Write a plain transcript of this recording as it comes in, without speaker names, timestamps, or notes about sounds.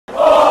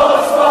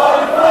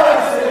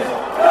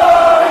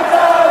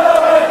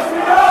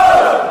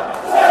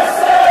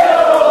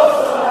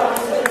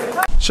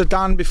So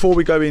Dan, before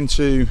we go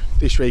into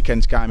this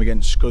weekend's game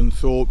against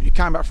Scunthorpe, you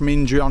came back from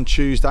injury on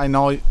Tuesday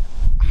night.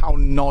 How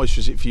nice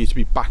was it for you to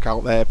be back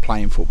out there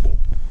playing football?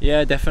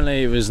 Yeah,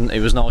 definitely. It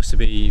was nice to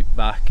be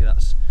back.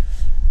 That's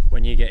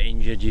when you get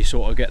injured, you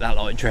sort of get that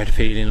like dread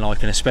feeling,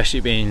 and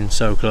especially being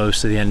so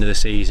close to the end of the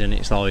season,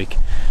 it's like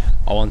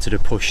I wanted to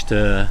push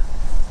so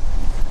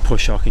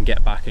I can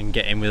get back and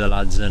get in with the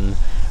lads and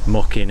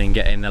muck in and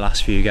get in the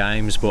last few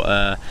games.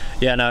 But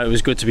yeah, no, it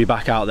was good to be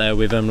back out there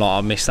with them. Like,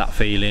 I missed that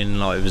feeling.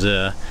 Like,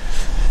 it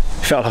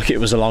felt like it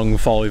was a long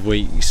 5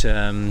 weeks,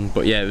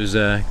 but yeah, it was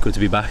good to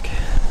be back.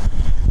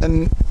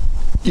 And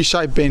you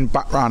say being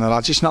back round the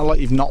lads, it's not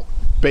like you've not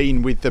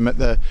been with them at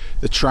the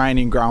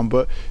training ground,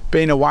 but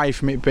being away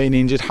from it, being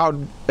injured, how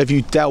have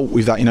you dealt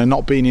with that,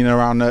 not being in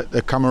around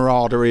the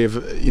camaraderie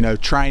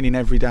of training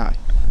every day?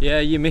 Yeah,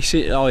 you miss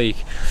it. Like,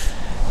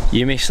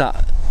 you miss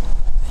that.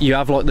 You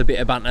have like the bit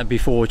of banter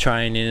before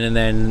training, and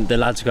then the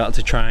lads go out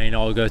to train,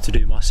 I'll go to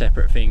do my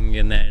separate thing,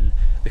 and then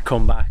they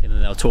come back and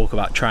then they'll talk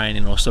about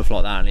training or stuff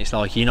like that, and it's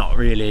like you're not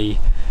really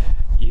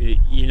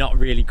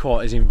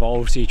quite as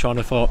involved, so you're trying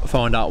to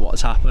find out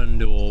what's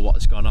happened or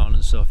what's gone on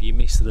and stuff. You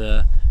miss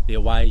the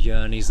away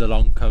journeys, the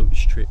long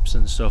coach trips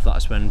and stuff.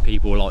 That's when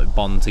people like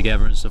bond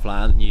together and stuff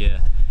like that, and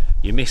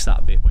you miss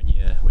that bit when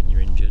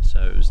you're injured.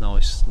 So it was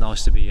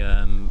nice to be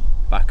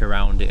back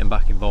around it and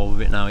back involved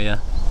with it now. Yeah,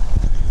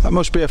 that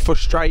must be a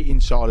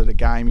frustrating side of the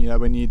game,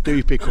 when you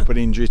do pick up an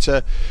injury,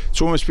 to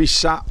almost be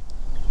sat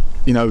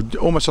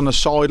almost on the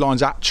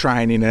sidelines at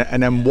training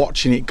and then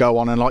watching it go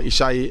on, and like you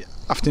say,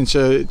 having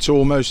to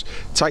almost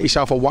take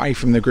yourself away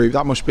from the group.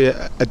 That must be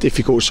a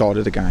difficult side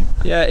of the game.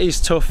 Yeah, it is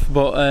tough,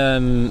 but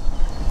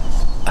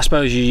I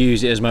suppose you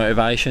use it as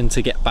motivation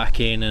to get back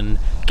in and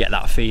get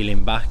that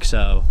feeling back.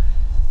 So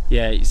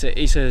yeah,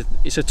 it's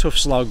a tough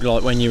slog,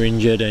 like when you're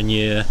injured and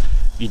you're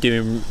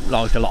doing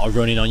like a lot of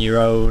running on your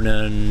own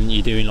and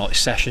you're doing like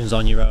sessions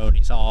on your own.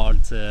 It's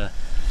hard to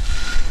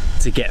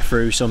get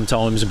through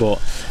sometimes, but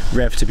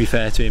Rev, to be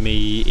fair to him,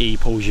 he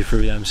pulls you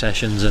through them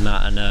sessions and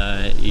that,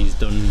 and he's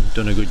done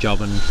a good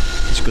job, and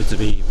it's good to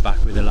be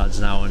back with the lads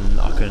now, and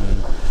I can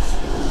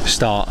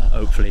start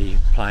hopefully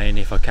playing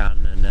if I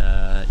can,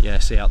 and yeah,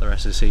 see out the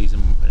rest of the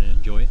season and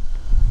enjoy it.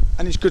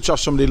 And it's good to have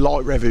somebody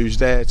like Rev who's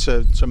there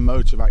to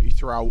motivate you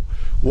throughout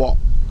what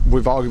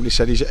we've arguably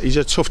said is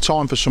a tough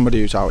time for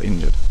somebody who's out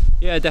injured.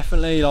 Yeah,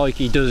 definitely. Like,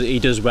 he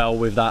does well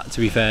with that. To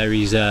be fair,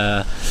 his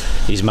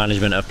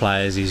management of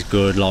players is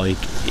good. Like,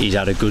 he's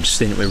had a good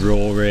stint with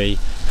Rory.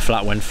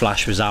 When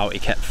Flash was out, he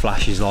kept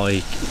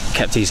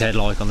his head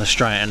like on the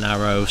straight and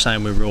narrow.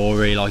 Same with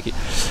Rory. Like,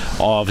 I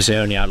obviously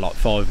only had like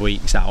 5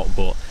 weeks out,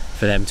 but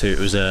for them two, it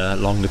was a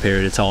longer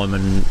period of time,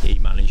 and he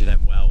managed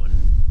them well and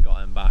got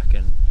them back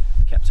and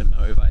kept them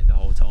motivated the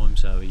whole time.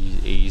 So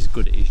he's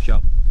good at his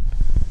job.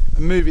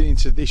 Moving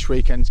into this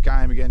weekend's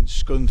game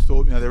against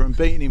Scunthorpe, they're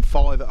unbeaten in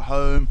 5 at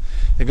home.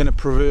 They're going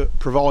to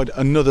provide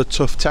another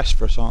tough test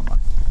for us, aren't they?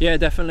 Yeah,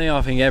 definitely.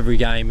 I think every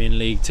game in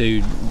League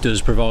 2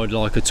 does provide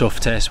like a tough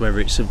test, whether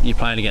it's you're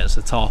playing against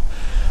the top,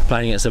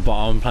 playing against the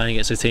bottom, playing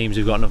against the teams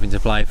who've got nothing to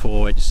play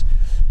for.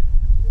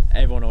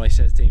 Everyone always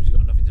says teams have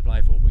got nothing to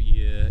play for, but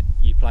you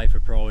play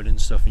for pride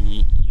and stuff, and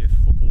you're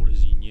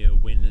footballers and you're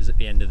winners at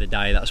the end of the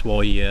day. That's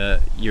why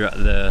you're at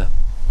the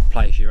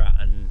place you're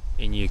at and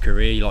in your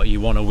career, like, you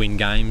want to win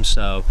games.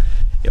 So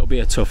it'll be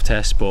a tough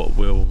test, but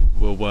we'll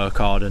work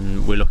hard,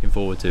 and we're looking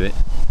forward to it.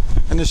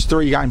 And there's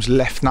 3 games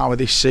left now of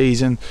this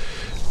season.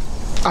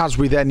 As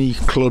with any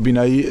club,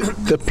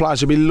 the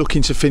players will be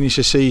looking to finish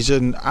the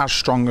season as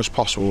strong as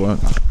possible,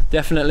 won't they?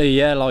 Definitely,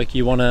 yeah. Like,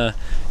 you wanna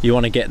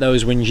get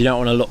those wins. You don't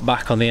want to look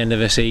back on the end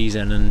of a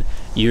season and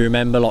you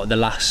remember like the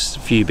last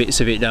few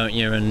bits of it, don't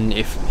you? And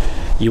if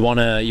you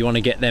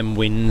wanna get them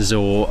wins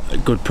or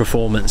good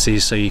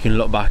performances, so you can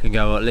look back and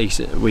go, at least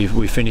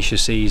we finished the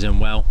season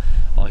well.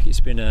 Like,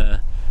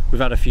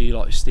 we've had a few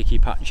like sticky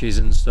patches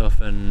and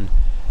stuff, and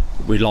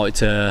we'd like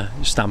to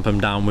stamp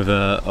them down with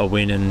a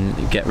win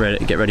and get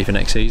ready for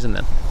next season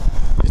then.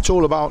 It's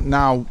all about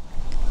now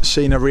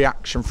seeing a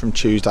reaction from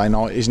Tuesday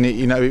night, isn't it?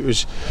 It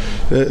was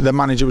the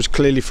manager was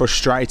clearly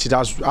frustrated,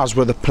 as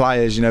were the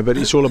players, but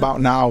it's all about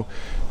now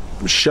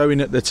showing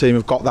that the team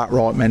have got that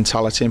right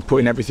mentality and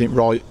putting everything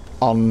right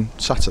on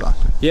Saturday.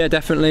 Yeah,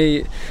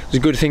 definitely. It's a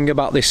good thing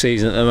about this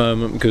season at the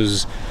moment,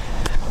 because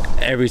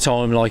every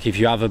time, like, if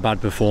you have a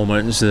bad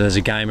performance, there's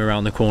a game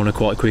around the corner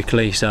quite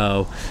quickly.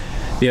 So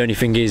the only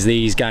thing is,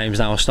 these games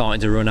now are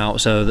starting to run out,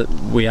 so that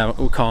we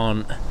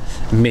can't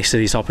miss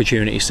these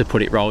opportunities to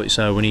put it right.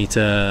 So we need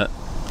to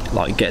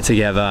like get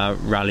together,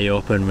 rally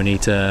up, and we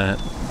need to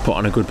put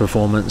on a good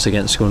performance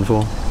against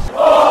Scunthorpe.